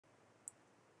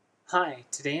Hi,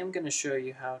 today I'm going to show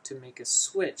you how to make a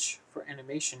switch for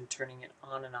animation, turning it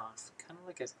on and off, kind of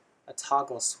like a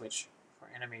toggle switch for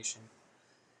animation.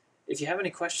 If you have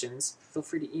any questions, feel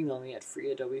free to email me at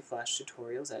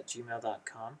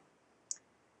freeadobeflashtutorials@gmail.com.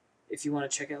 If you want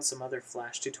to check out some other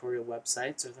Flash tutorial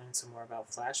websites or learn some more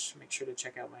about Flash, make sure to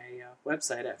check out my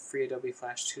website at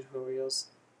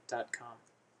freeadobeflashtutorials.com.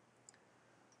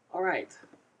 Alright,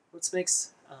 let's make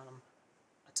a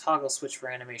toggle switch for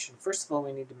animation. First of all,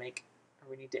 we need to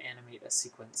animate a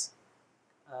sequence.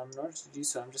 In order to do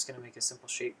so, I'm just going to make a simple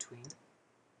shape tween.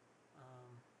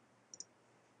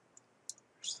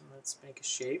 So let's make a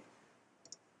shape.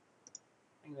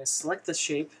 I'm going to select the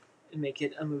shape and make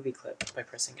it a movie clip by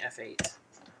pressing F8.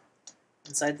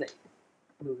 Inside the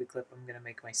movie clip, I'm going to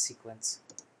make my sequence.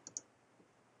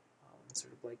 I'll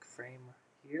insert a blank frame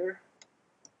here.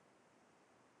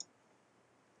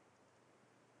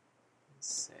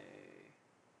 Let's say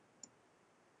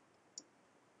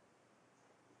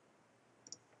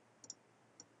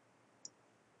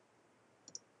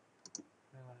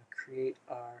we want to create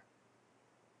our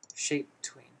shape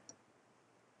tween.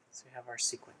 So we have our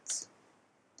sequence.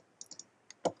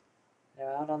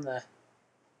 Now out on our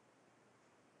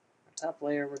top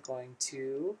layer, we're going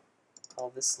to call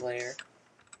this layer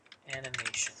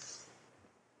animation.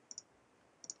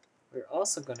 We're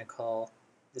also going to call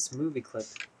this movie clip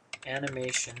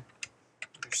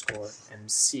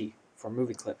animation_MC for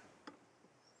movie clip.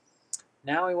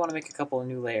 Now we want to make a couple of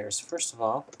new layers. First of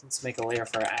all, let's make a layer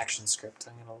for our action script.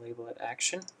 I'm going to label it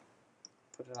action,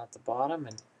 put it at the bottom,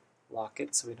 and lock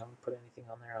it so we don't put anything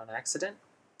on there on accident.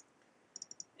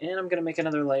 And I'm going to make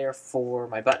another layer for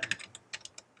my button.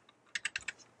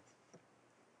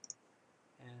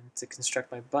 And to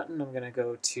construct my button, I'm going to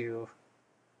go to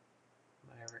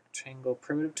my rectangle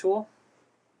primitive tool.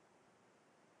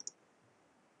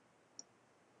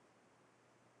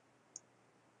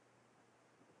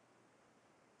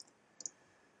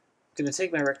 I'm going to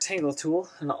take my rectangle tool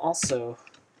and also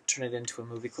turn it into a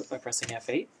movie clip by pressing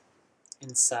F8.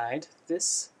 Inside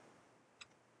this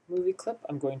movie clip,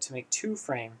 I'm going to make 2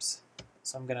 frames.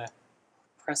 So I'm going to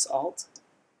press Alt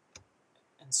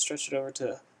and stretch it over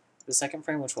to the second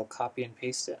frame, which will copy and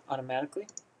paste it automatically.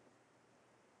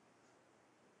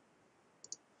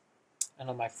 And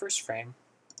on my first frame,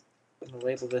 I'm going to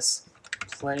label this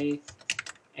play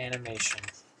animation.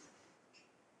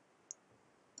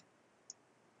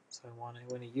 So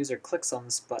when a user clicks on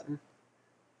this button,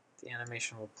 the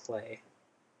animation will play.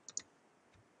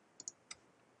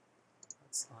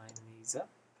 Let's line these up.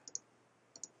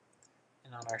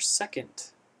 And on our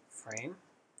second frame,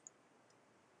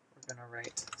 we're going to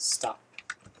write stop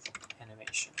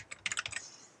animation.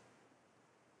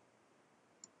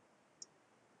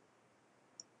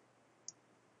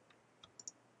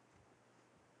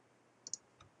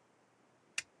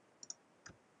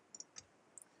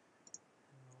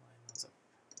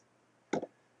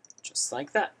 Just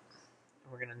like that.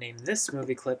 We're going to name this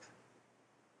movie clip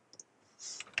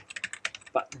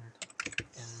Button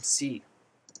MC.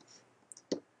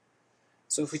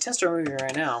 So if we test our movie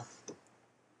right now,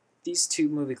 these 2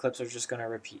 movie clips are just going to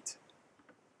repeat.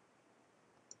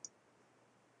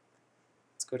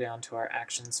 Let's go down to our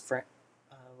actions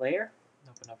layer and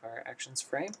open up our actions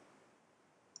frame,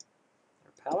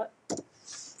 our palette.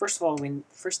 First of all,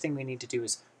 first thing we need to do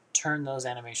is turn those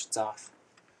animations off.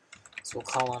 So we'll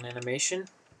call on animation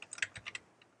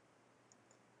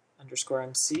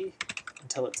 _MC and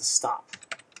tell it to stop.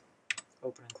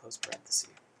 Open and close parenthesis.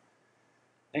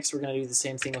 Next, we're going to do the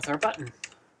same thing with our button.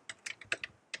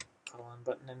 Call on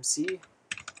button MC,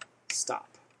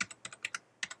 stop.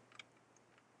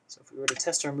 So if we were to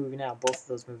test our movie now, both of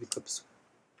those movie clips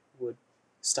would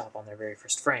stop on their very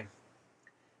first frame.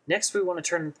 Next, we want to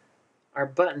turn our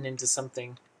button into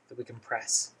something that we can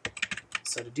press.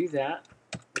 So to do that,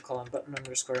 we'll call on button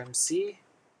 _MC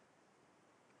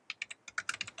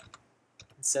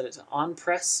and set it to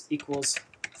onPress equals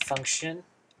function,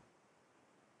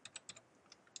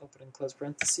 open and close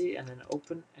parenthesis, and then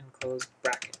open and close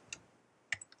bracket.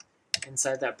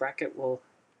 Inside that bracket, we'll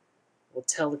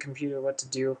tell the computer what to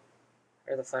do,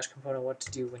 or the Flash component what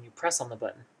to do when you press on the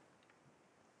button.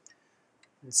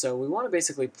 And so we want to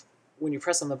basically, when you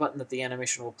press on the button, that the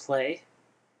animation will play,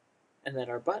 and that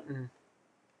our button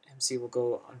MC will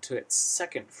go onto its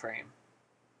second frame.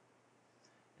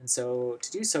 And so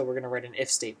to do so, we're going to write an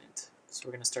if statement. So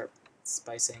we're going to start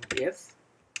by saying if,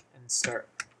 and start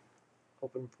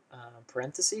open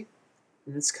parenthesis,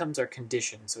 and this comes our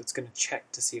condition. So it's going to check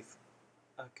to see if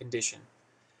a condition.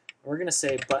 And we're going to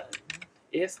say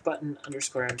if button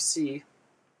 _MC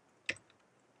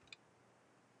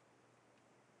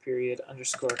period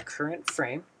 _ current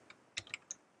frame,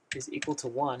 is equal to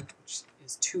 1, which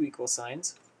is 2 equal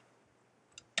signs,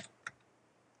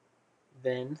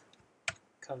 then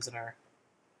comes in our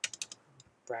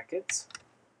brackets.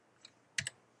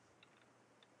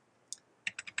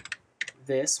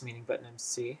 This, meaning button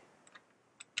MC,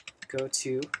 go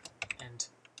to and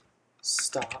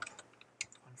stop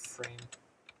on frame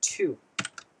 2.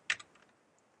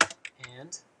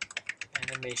 And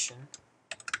animation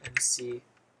MC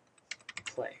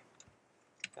play.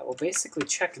 That will basically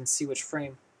check and see which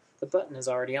frame the button is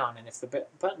already on. And if the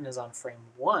button is on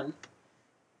frame 1,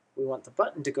 we want the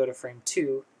button to go to frame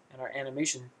 2 and our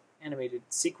animated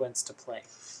sequence to play.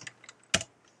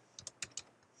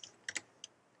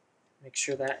 Make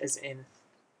sure that is in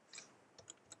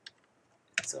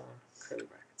its own curly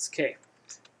brackets. Okay,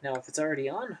 now if it's already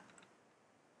on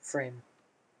frame,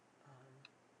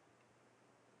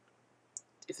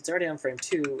 if it's already on frame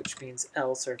 2, which means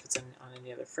else, or if it's on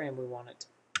any other frame, we want it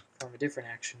to perform a different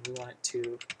action. We want it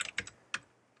to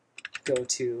go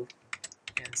to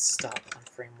and stop on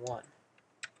frame 1.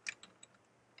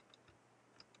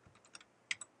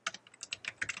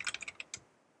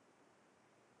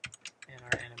 And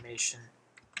our animation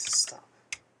to stop.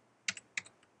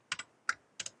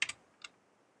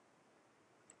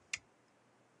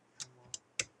 And we'll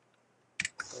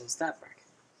close that bracket.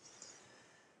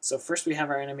 So first we have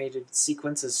our animated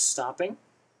sequences stopping,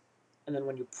 and then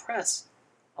when you press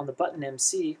on the button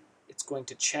MC, it's going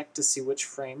to check to see which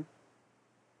frame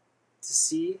to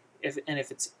see, if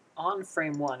it's on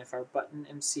frame 1, if our button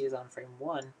MC is on frame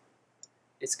 1,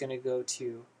 it's going to go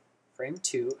to frame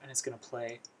 2 and it's going to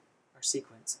play our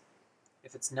sequence.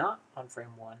 If it's not on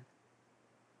frame 1,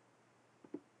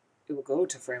 it will go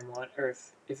to frame 1, or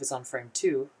if it's on frame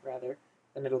 2, rather,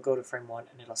 then it'll go to frame 1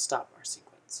 and it'll stop our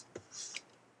sequence.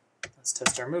 Let's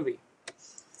test our movie.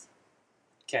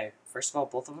 Okay, first of all,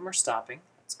 both of them are stopping.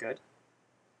 That's good.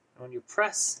 And when you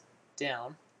press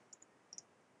down,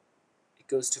 it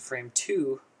goes to frame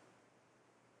 2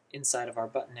 inside of our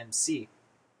button MC.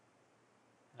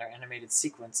 And our animated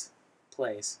sequence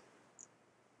plays.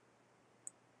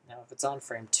 Now if it's on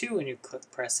frame 2 and you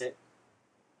press it,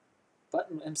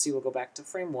 button MC will go back to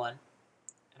frame 1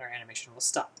 and our animation will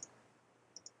stop.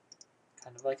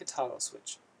 Kind of like a toggle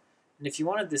switch. And if you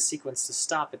wanted this sequence to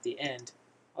stop at the end,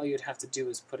 all you'd have to do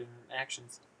is put in an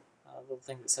actions, little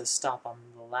thing that says stop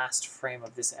on the last frame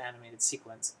of this animated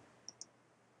sequence.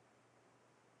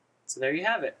 So there you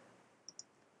have it.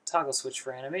 Toggle switch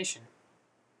for animation.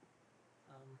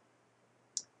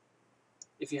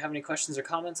 If you have any questions or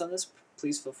comments on this,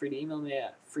 please feel free to email me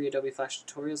at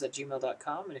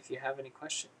freeadobeflashtutorials@gmail.com. And if you have any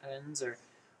questions, or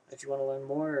if you want to learn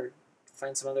more or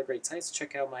find some other great sites,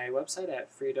 check out my website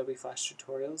at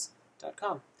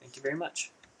freeadobeflashtutorials.com. Thank you very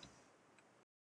much.